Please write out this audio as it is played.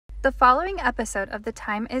The following episode of The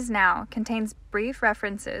Time Is Now contains brief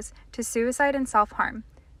references to suicide and self-harm.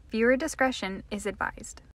 Viewer discretion is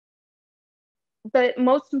advised. But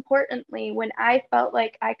most importantly, when I felt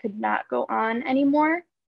like I could not go on anymore,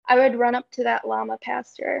 I would run up to that llama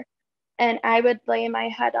pasture and I would lay my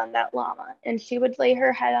head on that llama and she would lay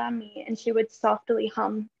her head on me and she would softly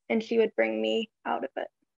hum and she would bring me out of it.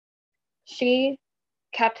 She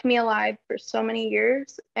kept me alive for so many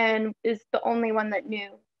years and is the only one that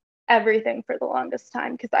knew everything for the longest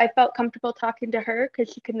time because I felt comfortable talking to her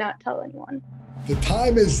because she could not tell anyone. The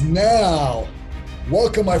time is now.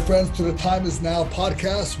 Welcome, my friends, to the Time Is Now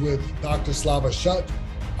podcast with Dr. Slava Shut.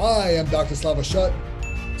 I am Dr. Slava Shut,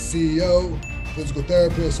 CEO, physical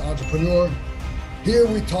therapist, entrepreneur. Here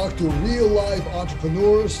we talk to real-life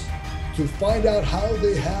entrepreneurs to find out how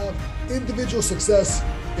they have individual success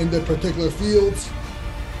in their particular fields.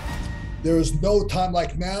 There is no time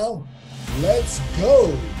like now. Let's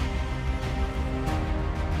go.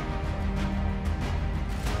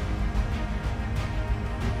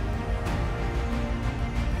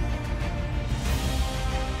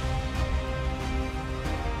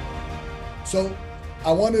 So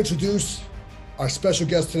I want to introduce our special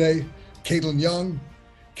guest today, Kaitlyn Young.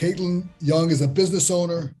 Kaitlyn Young is a business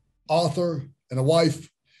owner, author, and a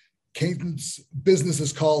wife. Kaitlyn's business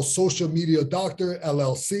is called Social Media Doctor,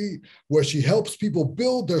 LLC, where she helps people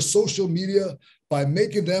build their social media by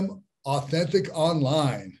making them authentic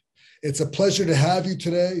online. It's a pleasure to have you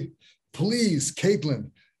today. Please,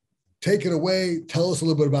 Kaitlyn, take it away. Tell us a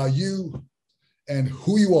little bit about you and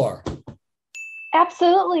who you are.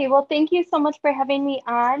 Absolutely. Well, thank you so much for having me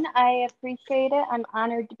on. I appreciate it. I'm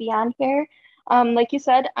honored to be on here. Like you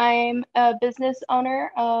said, I'm a business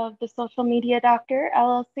owner of the Social Media Doctor,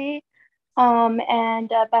 LLC,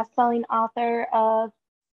 and a best-selling author of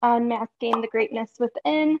Unmasking the Greatness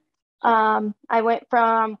Within. I went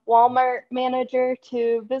from Walmart manager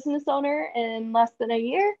to business owner in less than a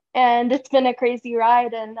year, and it's been a crazy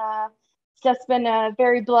ride, and it's just been a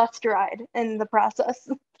very blessed ride in the process.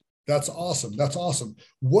 That's awesome. That's awesome.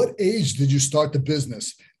 What age did you start the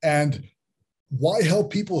business and why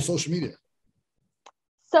help people with social media?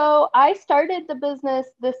 So I started the business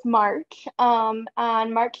this March, on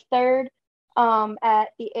March 3rd, at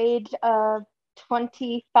the age of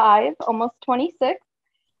 25, almost 26.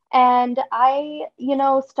 And I,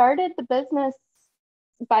 started the business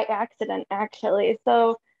by accident, actually.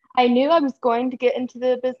 So I knew I was going to get into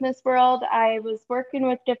the business world. I was working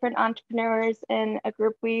with different entrepreneurs in a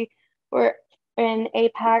group. We were in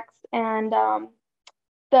Apex, and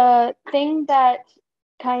the thing that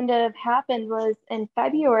kind of happened was in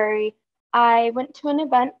February, I went to an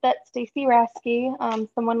event that Stacey Rasky,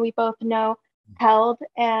 someone we both know, held,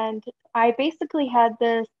 and I basically had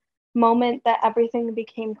this moment that everything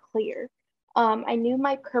became clear. I knew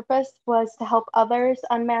my purpose was to help others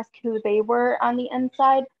unmask who they were on the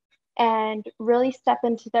inside and really step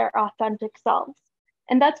into their authentic selves.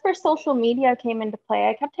 And that's where social media came into play.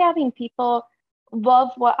 I kept having people love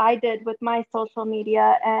what I did with my social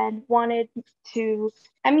media and wanted to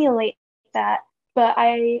emulate that. But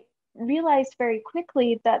I realized very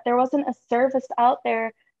quickly that there wasn't a service out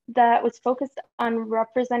there that was focused on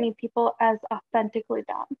representing people as authentically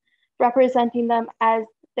them, representing them as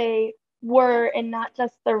they were, and not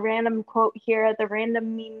just the random quote here, the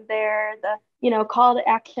random meme there, the call to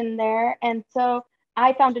action there. And so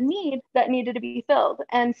I found a need that needed to be filled.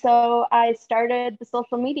 And so I started the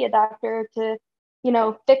Social Media Doctor to,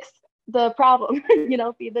 fix the problem,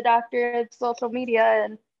 be the doctor of social media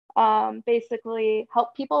and basically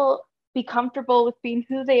help people be comfortable with being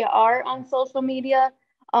who they are on social media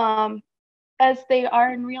as they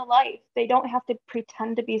are in real life. They don't have to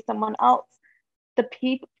pretend to be someone else. The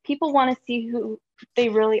people want to see who they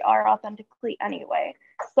really are authentically anyway.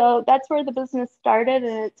 So that's where the business started,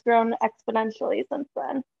 and it's grown exponentially since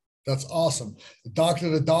then. That's awesome.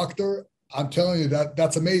 Doctor to doctor, I'm telling you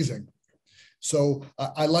that's amazing. So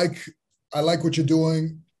I like what you're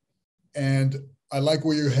doing, and I like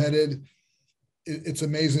where you're headed. It's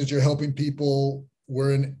amazing that you're helping people.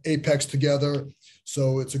 We're in Apex together,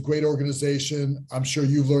 so it's a great organization. I'm sure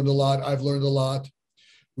you've learned a lot. I've learned a lot.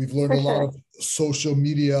 We've learned a lot of social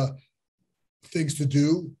media things to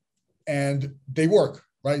do, and they work,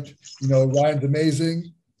 right? Ryan's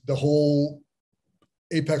amazing. The whole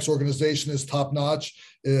Apex organization is top notch.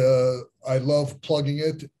 I love plugging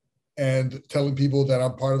it and telling people that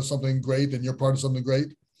I'm part of something great and you're part of something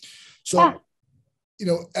great. So,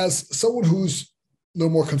 as someone who's a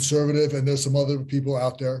little more conservative, and there's some other people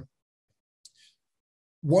out there,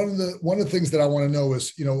 one of the things that I want to know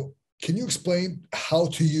is, can you explain how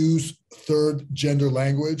to use third gender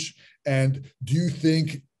language? And do you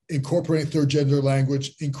think incorporating third gender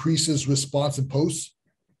language increases response in posts?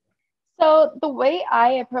 So the way I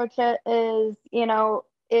approach it is,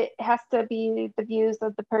 it has to be the views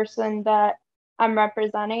of the person that I'm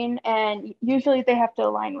representing, and usually they have to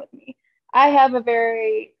align with me. I have a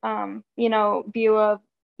very, view of,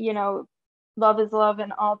 love is love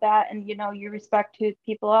and all that, and, you respect who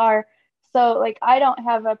people are. So like, I don't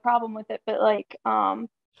have a problem with it, but like,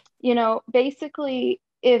 basically,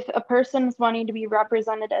 if a person's wanting to be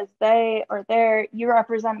represented as they or their, you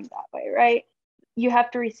represent them that way, right? You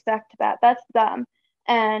have to respect that. That's them.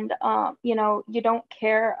 And, you don't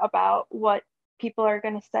care about what people are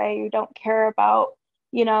going to say. You don't care about,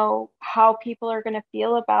 how people are going to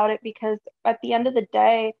feel about it, because at the end of the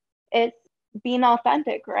day, it's being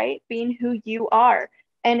authentic, right? Being who you are.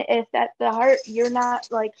 And if at the heart, you're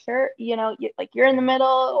not like, sure, you're in the middle,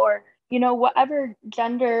 or, whatever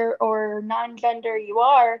gender or non-gender you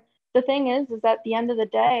are, the thing is at the end of the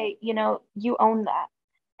day, you own that.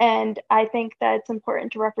 And I think that it's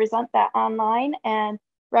important to represent that online and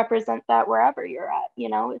represent that wherever you're at.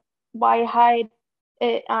 Why hide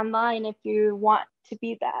it online if you want to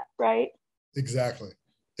be that, right? Exactly.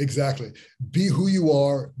 Be who you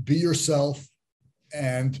are, be yourself,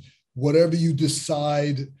 and whatever you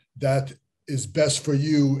decide that is best for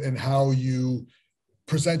you and how you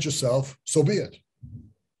present yourself, so be it.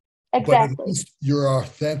 Exactly. But at least your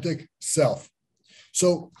authentic self.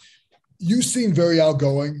 So you seem very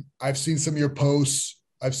outgoing. I've seen some of your posts.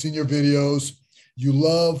 I've seen your videos. You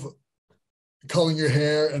love coloring your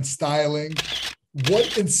hair and styling.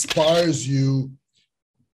 What inspires you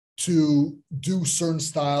to do certain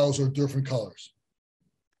styles or different colors?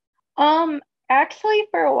 Actually,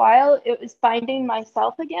 for a while, it was finding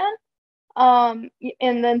myself again. And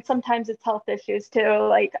then sometimes it's health issues too.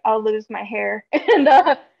 Like, I'll lose my hair and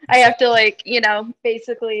I have to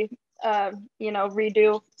basically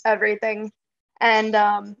redo everything. And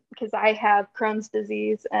because I have Crohn's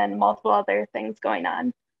disease and multiple other things going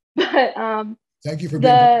on. But thank you for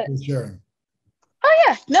being sharing. Oh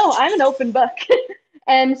yeah, no, I'm an open book.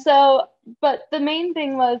 And so, but the main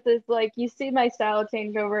thing is like, you see my style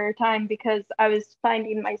change over time because I was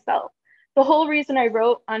finding myself. The whole reason I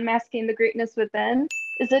wrote Unmasking the Greatness Within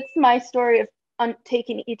is it's my story of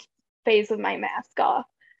taking each phase of my mask off,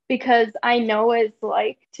 because I know it's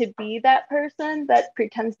like to be that person that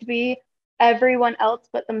pretends to be everyone else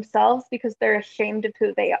but themselves because they're ashamed of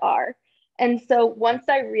who they are. And so once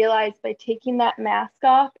I realized by taking that mask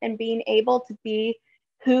off and being able to be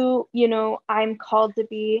who, I'm called to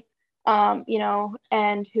be,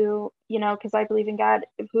 and who, because I believe in God,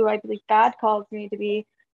 who I believe God calls me to be,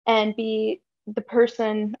 and be the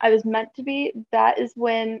person I was meant to be, that is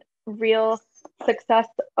when real success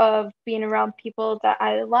of being around people that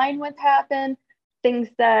I align with happen. Things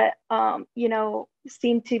that,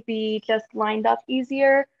 seem to be just lined up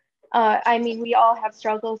easier. I mean, we all have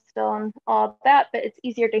struggles still and all that, but it's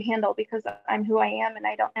easier to handle because I'm who I am and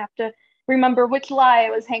I don't have to remember which lie I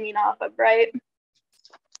was hanging off of, right?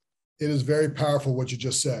 It is very powerful what you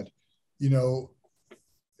just said.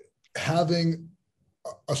 Having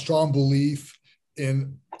a strong belief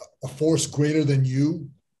in a force greater than you.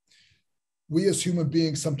 We as human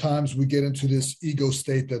beings, sometimes we get into this ego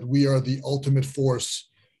state that we are the ultimate force.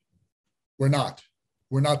 We're not.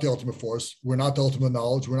 We're not the ultimate force. We're not the ultimate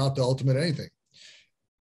knowledge. We're not the ultimate anything.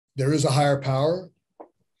 There is a higher power,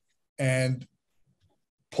 and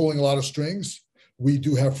pulling a lot of strings. We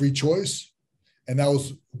do have free choice. And that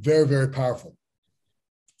was very, very powerful.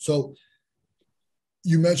 So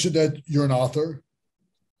you mentioned that you're an author.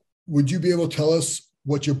 Would you be able to tell us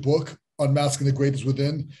what your book, Unmasking the Greatness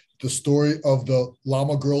Within, the story of the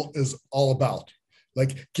Llama girl, is all about?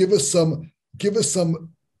 Like, give us some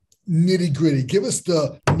nitty gritty. Give us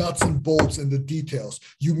the nuts and bolts and the details.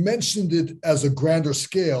 You mentioned it as a grander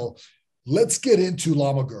scale. Let's get into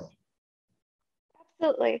Llama Girl.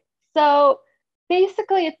 Absolutely. So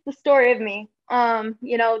basically, it's the story of me.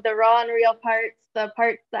 The raw and real parts, the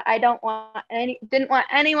parts that I didn't want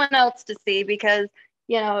anyone else to see, because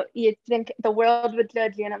you'd think the world would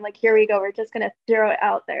judge you, and I'm like, here we go, we're just gonna throw it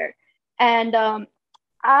out there. And when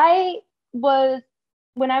I was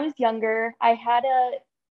younger, I had a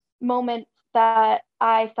moment that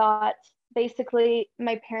I thought basically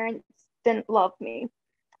my parents didn't love me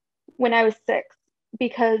when I was 6,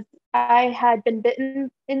 because I had been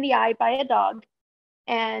bitten in the eye by a dog,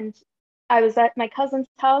 and I was at my cousin's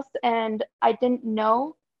house and I didn't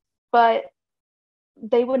know, but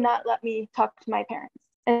they would not let me talk to my parents.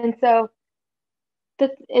 And so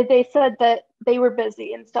they said that they were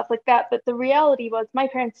busy and stuff like that. But the reality was my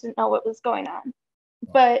parents didn't know what was going on.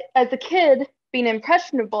 But as a kid, being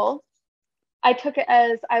impressionable, I took it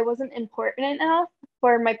as I wasn't important enough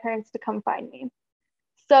for my parents to come find me.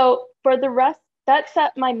 So for the rest, that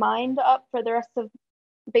set my mind up for the rest of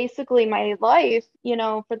basically my life,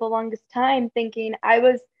 for the longest time, thinking I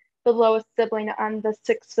was the lowest sibling on the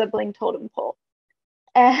six sibling totem pole.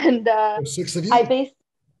 And There's 6 of you?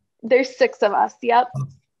 There's 6 of us, yep.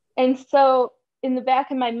 And so in the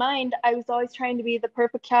back of my mind, I was always trying to be the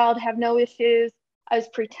perfect child, have no issues. I was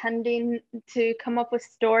pretending to come up with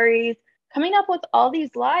stories, coming up with all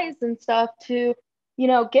these lies and stuff to,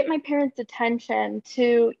 get my parents' attention,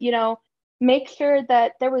 to, make sure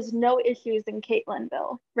that there was no issues in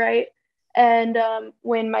Kaitlynville, right? And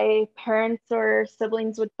when my parents or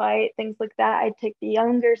siblings would fight, things like that, I'd take the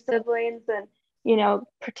younger siblings and,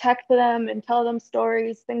 protect them and tell them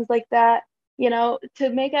stories, things like that, to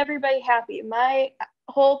make everybody happy. My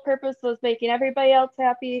whole purpose was making everybody else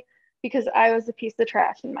happy because I was a piece of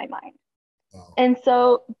trash in my mind. Wow. And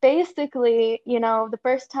so basically, the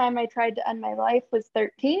first time I tried to end my life was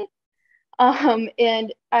 13.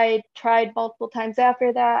 And I tried multiple times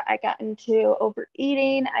after that. I got into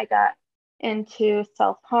overeating. I got into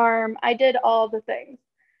self-harm. I did all the things.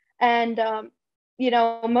 And,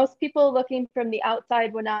 most people looking from the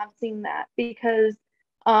outside would not have seen that because,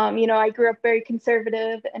 I grew up very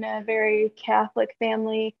conservative in a very Catholic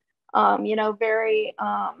family, very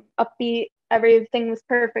upbeat. Everything was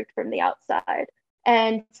perfect from the outside.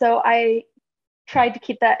 And so I tried to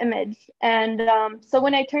keep that image. And so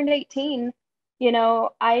when I turned 18,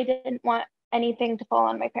 I didn't want anything to fall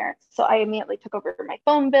on my parents. So I immediately took over my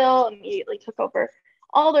phone bill, immediately took over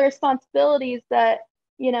all the responsibilities that,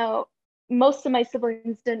 most of my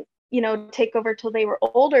siblings didn't, take over till they were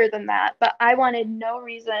older than that. But I wanted no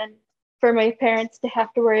reason for my parents to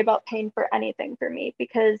have to worry about paying for anything for me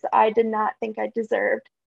because I did not think I deserved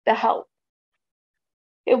the help.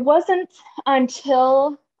 It wasn't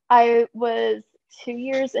until I was 2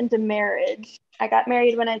 years into marriage, I got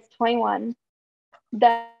married when I was 21,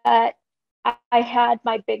 that I had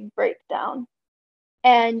my big breakdown.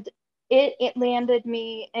 And it landed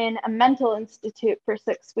me in a mental institute for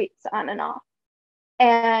 6 weeks on and off.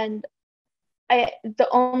 And the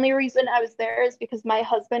only reason I was there is because my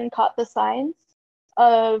husband caught the signs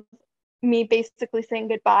of me basically saying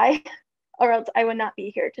goodbye, or else I would not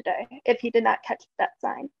be here today if he did not catch that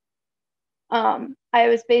sign. I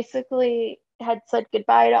was basically had said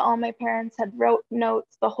goodbye to all my parents, had wrote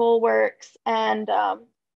notes, the whole works, and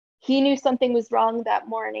he knew something was wrong that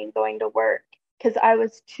morning going to work because I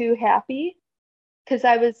was too happy, because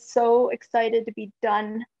I was so excited to be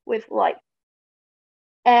done with life.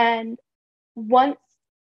 And once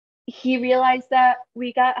he realized that,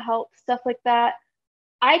 we got help, stuff like that.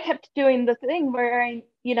 I kept doing the thing where I,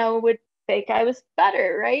 would fake I was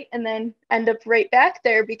better, right? And then end up right back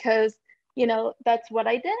there because, that's what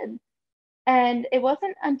I did. And it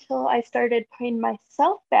wasn't until I started putting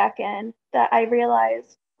myself back in that I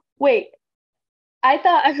realized, wait, I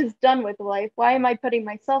thought I was done with life. Why am I putting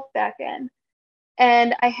myself back in?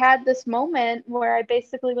 And I had this moment where I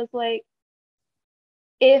basically was like,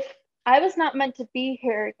 if I was not meant to be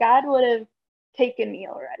here, God would have taken me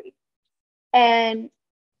already. And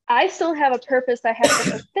I still have a purpose I have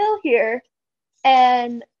to fulfill here.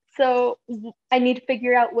 And so I need to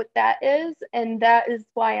figure out what that is. And that is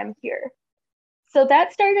why I'm here. So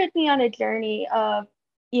that started me on a journey of,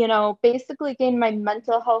 basically getting my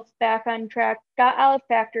mental health back on track, got out of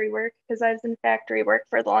factory work because I was in factory work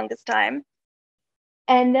for the longest time.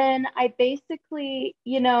 And then I basically,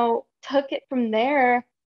 took it from there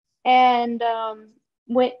and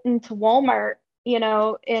went into Walmart,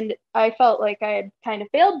 and I felt like I had kind of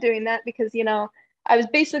failed doing that because, I was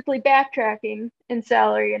basically backtracking in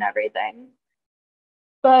salary and everything.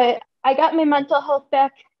 But I got my mental health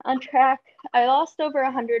back on track. I lost over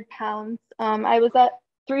 100 pounds. I was at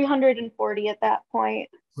 340 at that point.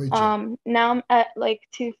 Now I'm at like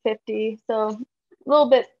 250, so a little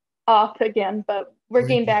bit off again, but we're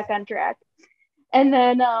getting back on track. And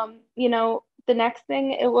then, the next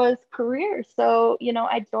thing, it was career. So,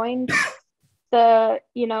 I joined this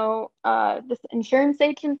insurance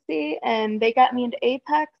agency, and they got me into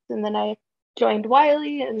Apex, and then I joined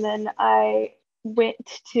Wiley, and then I went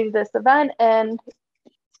to this event and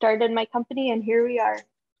started my company, and here we are.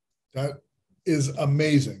 That is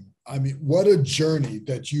amazing. I mean, what a journey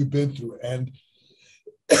that you've been through. And,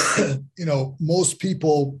 most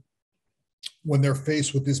people, when they're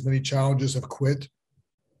faced with this many challenges, have quit.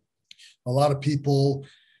 A lot of people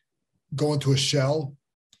go into a shell.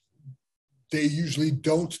 They usually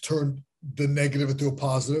don't turn the negative into a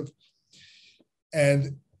positive.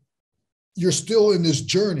 And you're still in this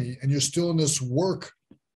journey and you're still in this work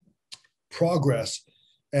progress.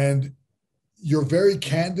 And you're very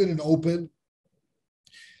candid and open.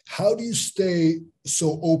 How do you stay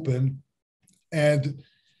so open? And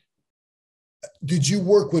did you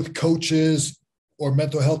work with coaches or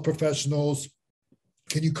mental health professionals?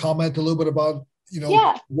 Can you comment a little bit about,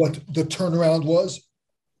 Yeah. what the turnaround was?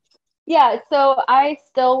 Yeah, so I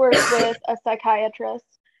still work with a psychiatrist.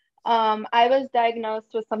 I was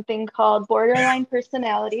diagnosed with something called borderline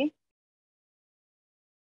personality.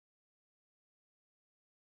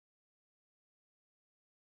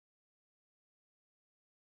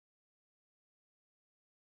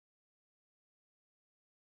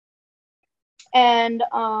 And,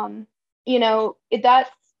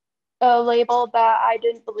 that's a label that I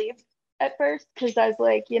didn't believe at first because I was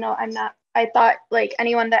like, I thought like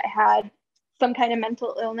anyone that had some kind of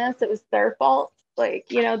mental illness, it was their fault. Like,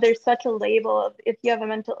 there's such a label of if you have a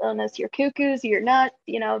mental illness, you're cuckoos, you're nuts,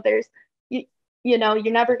 you're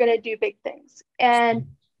never going to do big things. And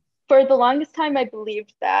for the longest time, I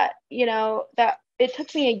believed that, that it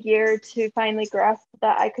took me a year to finally grasp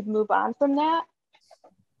that I could move on from that.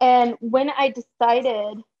 And when I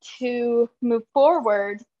decided to move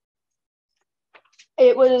forward,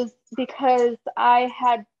 it was because I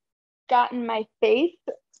had gotten my faith.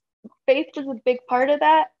 Faith was a big part of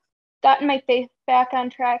that. Gotten my faith back on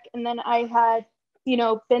track. And then I had,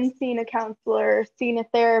 been seeing a counselor, seeing a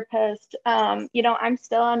therapist. I'm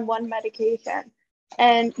still on one medication.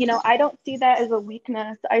 And, I don't see that as a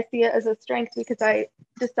weakness. I see it as a strength because I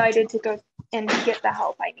decided to go and get the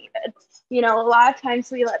help I needed. A lot of times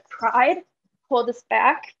we let pride hold us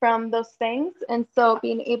back from those things. And so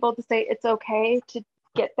being able to say it's okay to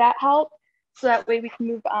get that help so that way we can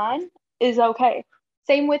move on is okay.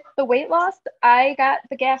 Same with the weight loss. I got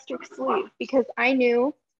the gastric sleeve because I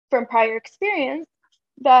knew from prior experience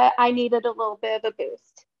that I needed a little bit of a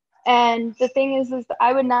boost. And the thing is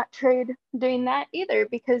I would not trade doing that either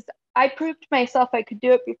because I proved to myself I could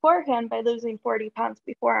do it beforehand by losing 40 pounds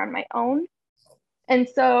before on my own. And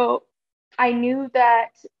so I knew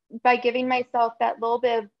that by giving myself that little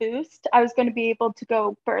bit of boost, I was going to be able to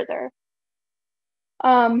go further.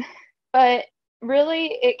 But really,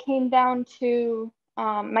 it came down to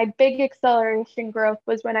my big acceleration growth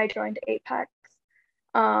was when I joined Apex.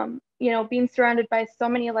 Being surrounded by so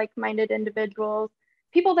many like-minded individuals,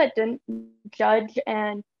 people that didn't judge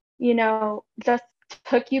and, just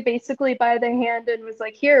took you basically by the hand and was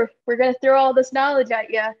like, here, we're going to throw all this knowledge at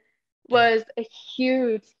you, was a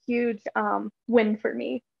huge, huge win for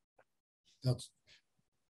me. That's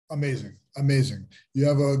amazing. Amazing. You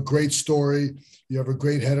have a great story. You have a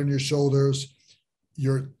great head on your shoulders.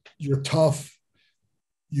 You're tough.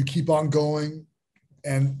 You keep on going.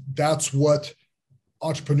 And that's what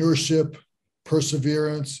entrepreneurship,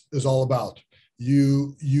 perseverance is all about.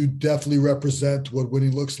 You definitely represent what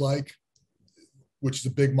winning looks like, which is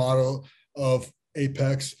a big motto of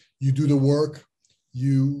Apex. You do the work.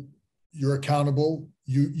 You're accountable.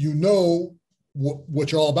 You know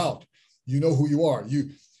what you're all about. You know who you are.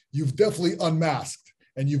 You've definitely unmasked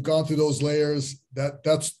and you've gone through those layers.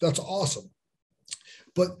 That's awesome.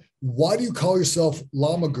 But why do you call yourself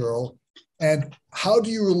Llama Girl? And how do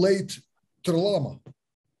you relate to the llama?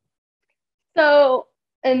 So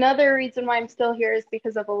another reason why I'm still here is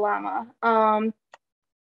because of a llama.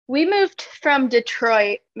 We moved from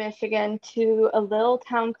Detroit, Michigan to a little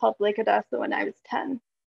town called Lake Odessa when I was 10.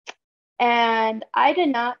 And I did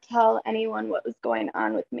not tell anyone what was going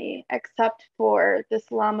on with me except for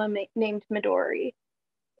this llama named Midori.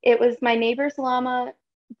 It was my neighbor's llama.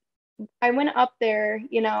 I went up there,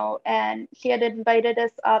 and she had invited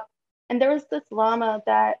us up. And there was this llama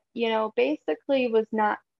that, basically was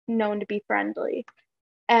not known to be friendly.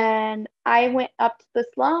 And I went up to this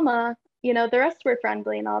llama, the rest were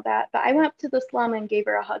friendly and all that. But I went up to this llama and gave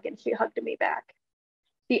her a hug and she hugged me back.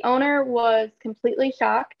 The owner was completely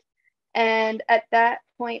shocked. And at that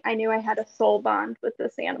point, I knew I had a soul bond with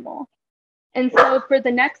this animal. And so for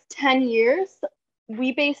the next 10 years,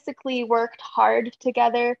 we basically worked hard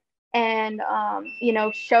together and,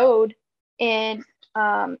 showed in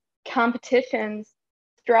competitions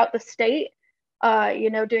throughout the state,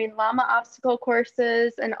 doing llama obstacle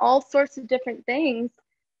courses and all sorts of different things.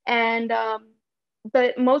 And,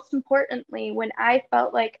 but most importantly, when I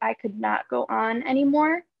felt like I could not go on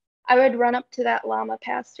anymore, I would run up to that llama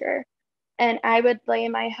pasture and I would lay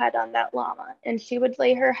my head on that llama and she would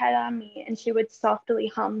lay her head on me and she would softly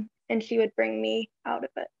hum and she would bring me out of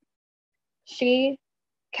it. She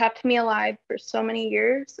kept me alive for so many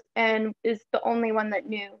years and is the only one that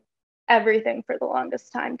knew everything for the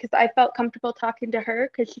longest time because I felt comfortable talking to her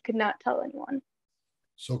because she could not tell anyone.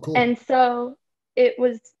 So cool. And so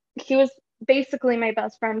she was basically my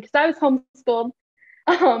best friend because I was homeschooled.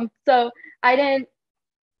 So I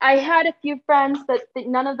had a few friends, but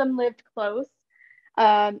none of them lived close.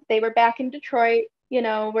 They were back in Detroit,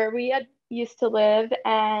 where we had used to live.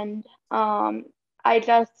 And I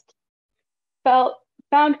just felt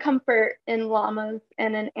found comfort in llamas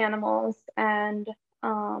and in animals, and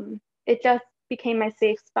it just became my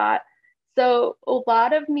safe spot. So a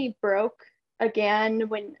lot of me broke again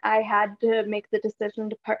when I had to make the decision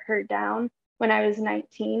to put her down when I was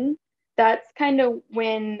 19. That's kind of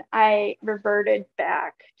when I reverted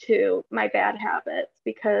back to my bad habits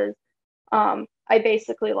because I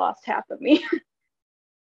basically lost half of me.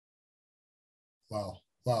 Wow.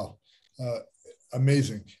 Wow. Uh,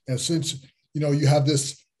 Amazing. And since, you have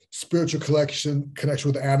this spiritual connection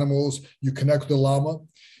with animals, you connect with the llama.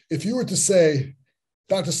 If you were to say,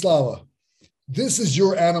 Dr. Slava, this is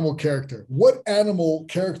your animal character, what animal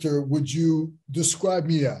character would you describe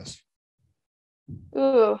me as?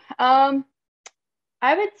 Ooh, I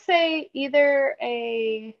would say either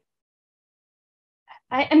I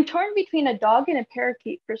am torn between a dog and a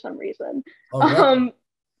parakeet for some reason. All right.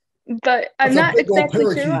 But I'm That's a not big old exactly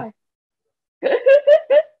sure parakeet. why.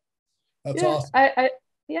 That's Yeah, awesome.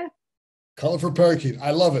 yeah. Colorful parakeet.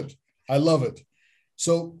 I love it. I love it.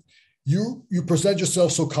 So you present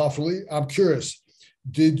yourself so confidently. I'm curious.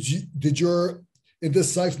 Did your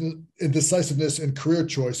indecisiveness and career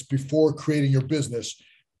choice before creating your business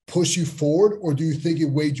push you forward, or do you think it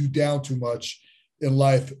weighed you down too much in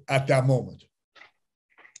life at that moment?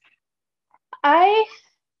 I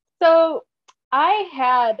so I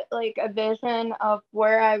had like a vision of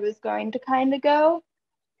where I was going to kind of go,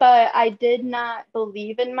 but I did not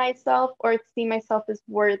believe in myself or see myself as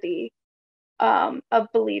worthy of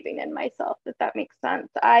believing in myself, if that makes sense.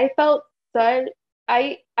 I felt so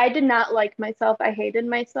I did not like myself. I hated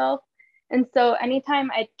myself. And so anytime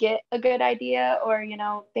I'd get a good idea or,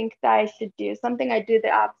 think that I should do something, I'd do the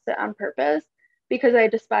opposite on purpose because I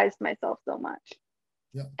despised myself so much.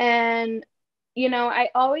 Yeah. And, I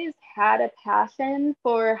always had a passion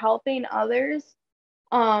for helping others.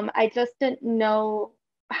 I just didn't know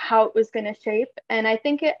how it was going to shape. And I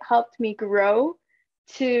think it helped me grow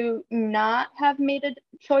to not have made a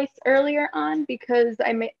choice earlier on because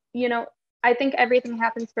I think everything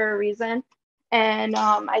happens for a reason. And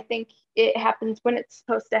I think it happens when it's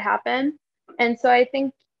supposed to happen. And so I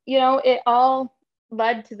think, it all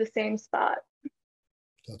led to the same spot.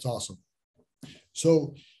 That's awesome.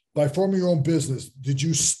 So, by forming your own business, did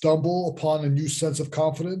you stumble upon a new sense of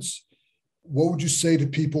confidence? What would you say to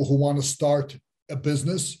people who want to start a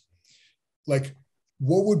business? Like,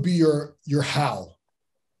 what would be your how?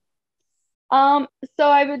 So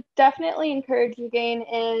I would definitely encourage you gain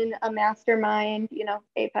in a mastermind,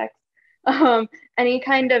 Apex, any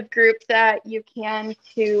kind of group that you can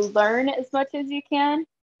to learn as much as you can.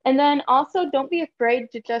 And then also don't be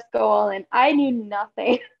afraid to just go all in. I knew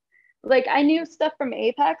nothing. Like I knew stuff from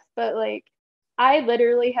Apex, but like I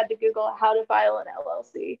literally had to Google how to file an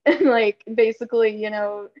LLC and like basically,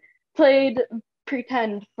 played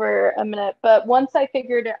pretend for a minute. But once I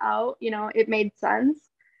figured it out, it made sense.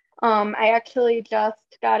 I actually just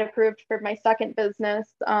got approved for my second business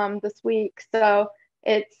this week. So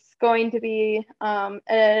it's going to be an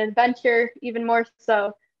adventure even more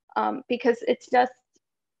so because it's just,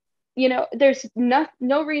 there's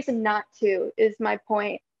no reason not to, is my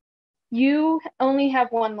point. You only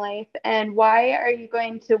have one life, and why are you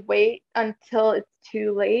going to wait until it's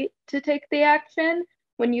too late to take the action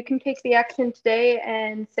when you can take the action today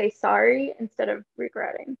and say sorry instead of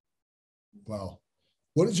regretting? Wow.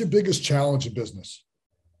 What is your biggest challenge in business?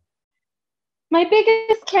 My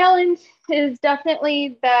biggest challenge is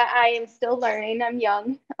definitely that I am still learning. I'm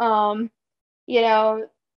young. A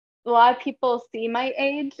lot of people see my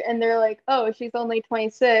age and they're like, "Oh, she's only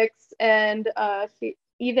 26," and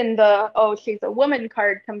she's a woman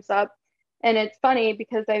card comes up, and it's funny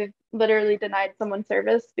because I've literally denied someone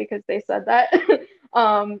service because they said that.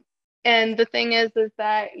 um, and the thing is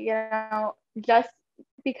that just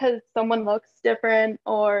because someone looks different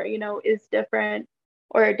or is different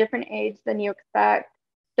or a different age than you expect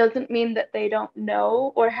doesn't mean that they don't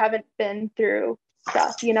know or haven't been through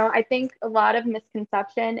stuff. I think a lot of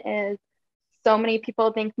misconception is so many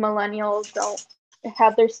people think millennials don't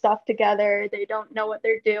have their stuff together. They don't know what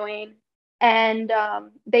they're doing. And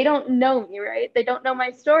they don't know me, right? They don't know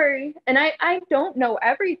my story. And I don't know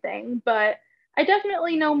everything, but I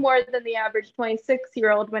definitely know more than the average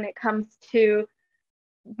 26-year-old when it comes to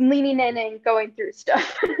leaning in and going through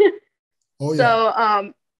stuff. Oh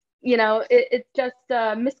yeah. So, it's just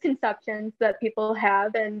misconceptions that people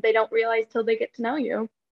have, and they don't realize till they get to know you.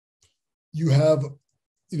 You have,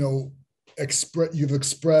 you've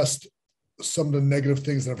expressed some of the negative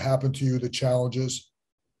things that have happened to you, the challenges.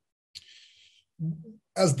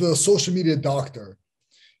 As the social media doctor,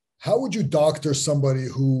 how would you doctor somebody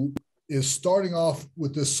who is starting off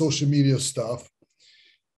with this social media stuff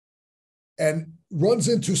and runs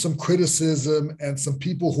into some criticism and some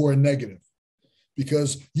people who are negative?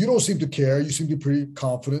 Because you don't seem to care. You seem to be pretty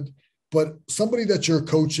confident. But somebody that you're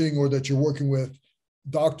coaching or that you're working with,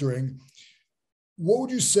 doctoring, what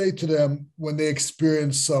would you say to them when they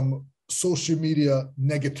experience some social media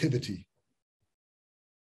negativity?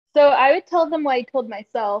 So I would tell them what I told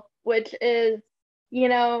myself, which is, you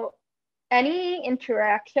know, any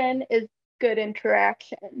interaction is good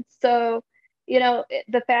interaction. So,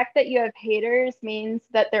 the fact that you have haters means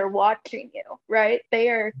that they're watching you, right? They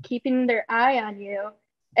are keeping their eye on you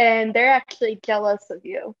and they're actually jealous of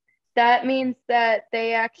you. That means that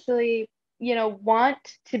they actually,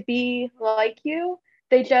 want to be like you.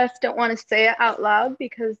 They just don't want to say it out loud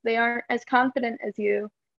because they aren't as confident as you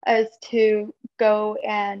as to go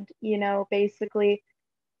and, basically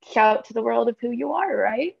shout to the world of who you are,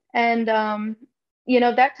 right? And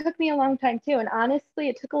that took me a long time too. And honestly,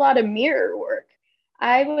 it took a lot of mirror work.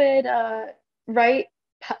 I would write,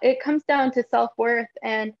 it comes down to self-worth.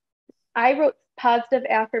 And I wrote positive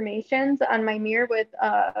affirmations on my mirror with,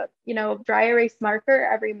 dry erase marker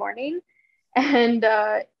every morning and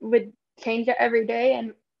would change it every day.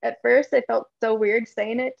 And at first I felt so weird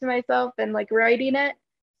saying it to myself and like writing it.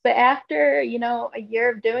 But after, a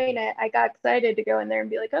year of doing it, I got excited to go in there and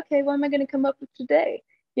be like, okay, what am I going to come up with today?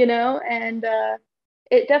 And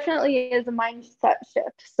it definitely is a mindset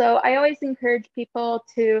shift. So I always encourage people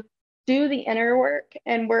to do the inner work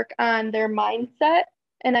and work on their mindset.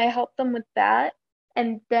 And I help them with that.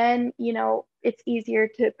 And then, it's easier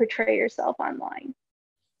to portray yourself online.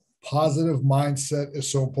 Positive mindset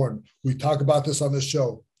is so important. We talk about this on the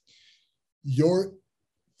show. No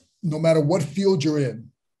matter what field you're in,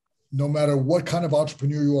 no matter what kind of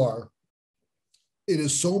entrepreneur you are, it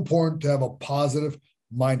is so important to have a positive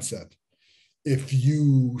mindset. If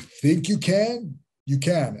you think you can, you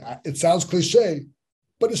can. It sounds cliche,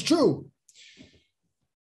 but it's true.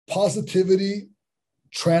 Positivity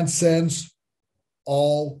transcends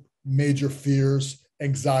all major fears,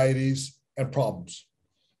 anxieties, and problems.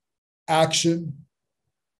 Action,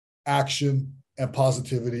 and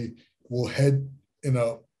positivity will head in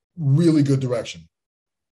a really good direction.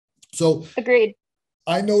 So agreed.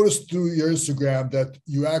 I noticed through your Instagram that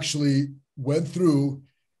you actually went through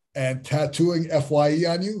and tattooing FYE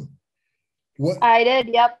on you. What I did,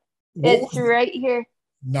 yep. It's right here.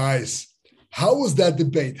 Nice. How was that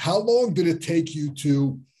debate? How long did it take you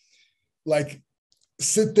to like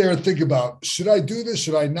sit there and think about, should I do this?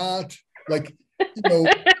 Should I not? Like, you're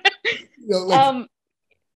gonna laugh.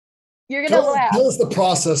 Tell us the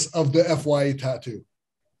process of the FYE tattoo.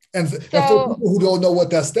 And for people who don't know what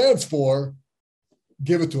that stands for,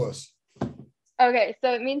 give it to us. Okay,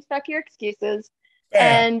 so it means fuck your excuses.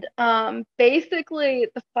 Bam. And basically,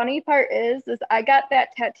 the funny part is I got that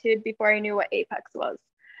tattooed before I knew what Apex was.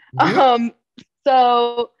 Really?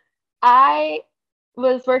 So I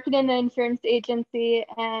was working in an insurance agency,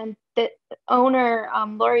 and the owner,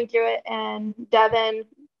 Lori Jewett and Devin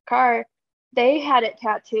Carr, they had it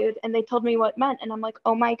tattooed, and they told me what it meant. And I'm like,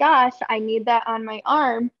 oh my gosh, I need that on my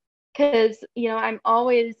arm. Because, I'm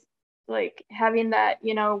always like having that,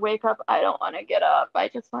 wake up, I don't want to get up. I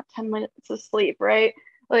just want 10 minutes of sleep, right?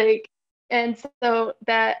 Like, and so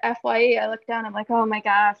that FYE, I look down, I'm like, oh my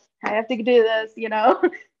gosh, I have to do this,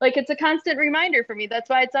 like it's a constant reminder for me. That's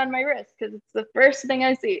why it's on my wrist, because it's the first thing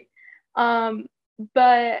I see.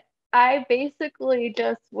 But I basically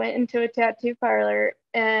just went into a tattoo parlor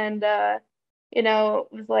and,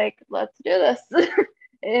 was like, let's do this.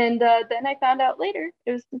 And then I found out later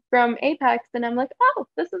it was from Apex, and I'm like, oh,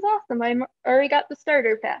 this is awesome. I already got the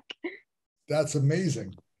starter pack. That's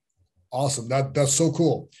amazing. Awesome. That's so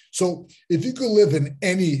cool. So if you could live in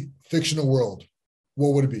any fictional world,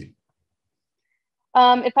 what would it be?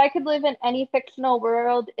 If I could live in any fictional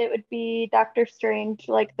world, it would be Doctor Strange,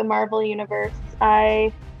 like the Marvel universe.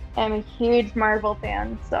 I am a huge Marvel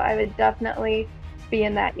fan, so I would definitely be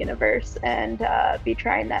in that universe and be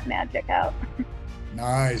trying that magic out.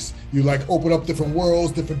 Nice. You like open up different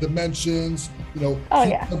worlds, different dimensions, keep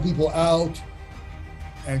some people out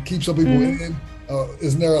and keep some people in.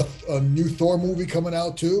 Isn't there a new Thor movie coming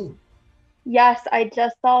out too? Yes, I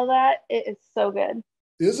just saw that. It is so good.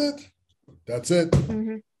 Is it? That's it.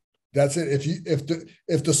 Mm-hmm. That's it.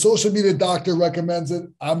 If the social media doctor recommends it,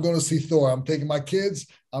 I'm going to see Thor. I'm taking my kids.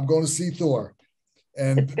 I'm going to see Thor.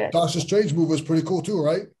 And Doctor Strange movie was pretty cool too,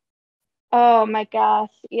 right? Oh my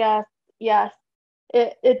gosh. Yes.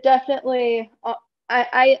 It definitely,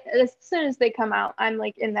 I as soon as they come out, I'm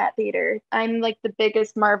like in that theater. I'm like the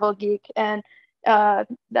biggest Marvel geek, and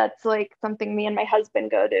that's like something me and my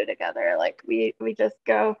husband go do together. Like we just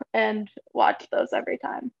go and watch those every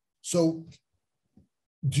time. So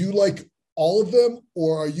do you like all of them,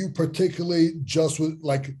 or are you particularly just with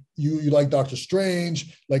like you like Doctor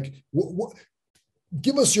Strange? Like what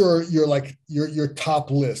give us your top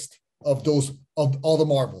list of those of all the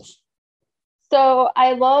Marvels. So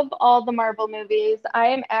I love all the Marvel movies. I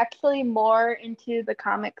am actually more into the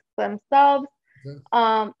comics themselves.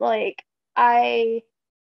 Okay. Like I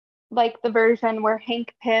like the version where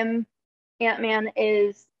Hank Pym, Ant-Man,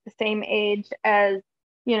 is the same age as,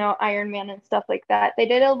 Iron Man and stuff like that. They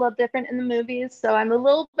did it a little different in the movies, so I'm a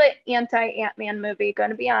little bit anti Ant-Man movie,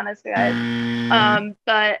 gonna be honest, guys.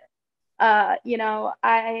 But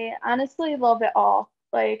I honestly love it all.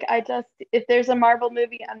 Like if there's a Marvel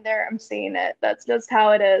movie, I'm there, I'm seeing it. That's just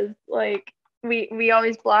how it is. Like we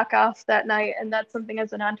always block off that night, and that's something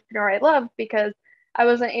as an entrepreneur I love because I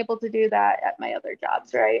wasn't able to do that at my other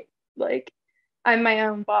jobs, right? Like I'm my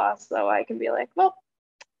own boss, so I can be like, well,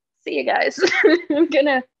 see you guys. I'm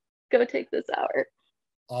gonna go take this hour.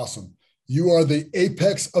 Awesome. You are the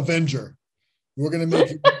apex Avenger. We're gonna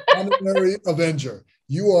make you an honorary Avenger.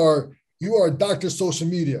 You are Dr. Social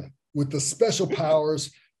Media with the special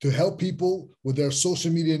powers to help people with their social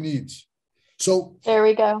media needs. So there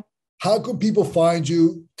we go. How can people find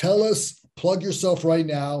you? Tell us, plug yourself right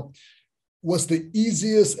now. What's the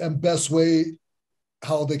easiest and best way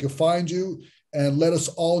how they can find you, and let us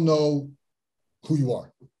all know who you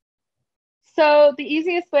are. So the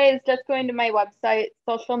easiest way is just going to my website,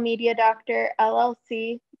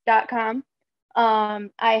 socialmediadoctorllc.com.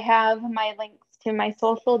 I have my links to my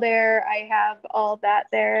social there. I have all that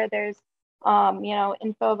there. There's,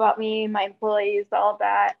 info about me, my employees, all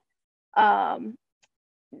that.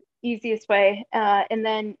 Easiest way. And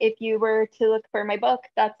then if you were to look for my book,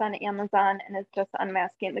 that's on Amazon, and it's just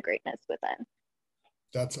Unmasking the Greatness Within.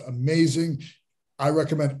 That's amazing. I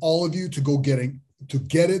recommend all of you to get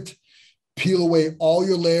it, peel away all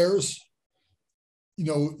your layers.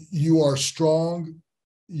 You are strong,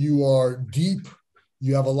 you are deep,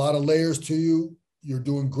 you have a lot of layers to you. You're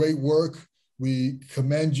doing great work. We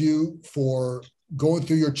commend you for going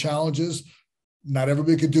through your challenges. Not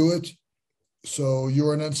everybody could do it. So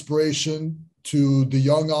you're an inspiration to the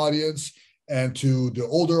young audience and to the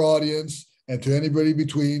older audience and to anybody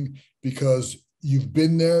between, because you've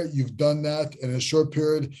been there, you've done that in a short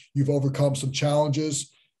period, you've overcome some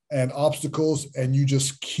challenges and obstacles, and you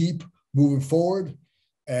just keep moving forward.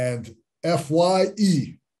 And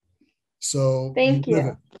FYE. So thank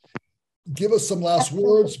you. Give us some last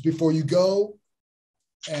words before you go,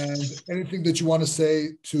 and anything that you want to say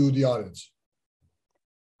to the audience.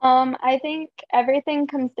 I think everything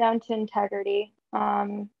comes down to integrity,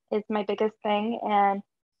 is my biggest thing. And,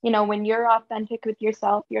 when you're authentic with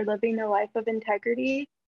yourself, you're living a life of integrity.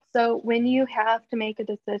 So when you have to make a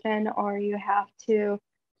decision or you have to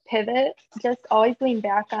pivot, just always lean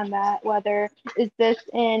back on that. Whether is this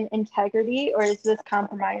in integrity or is this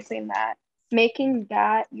compromising that? Making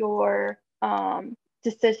that your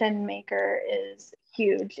decision maker is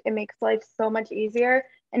huge. It makes life so much easier,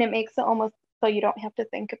 and it makes it almost so you don't have to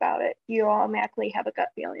think about it. You automatically have a gut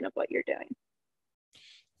feeling of what you're doing.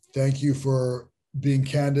 Thank you for being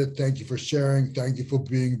candid. Thank you for sharing. Thank you for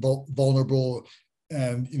being vulnerable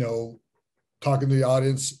and, talking to the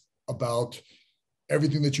audience about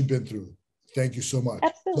everything that you've been through. Thank you so much.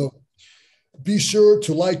 Absolutely. So be sure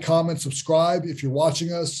to like, comment, subscribe if you're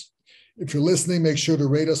watching us. If you're listening, make sure to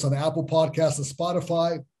rate us on Apple Podcasts and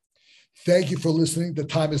Spotify. Thank you for listening. The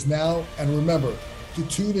time is now. And remember to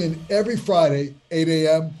tune in every Friday, 8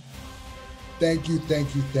 a.m. Thank you,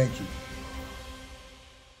 thank you, thank you.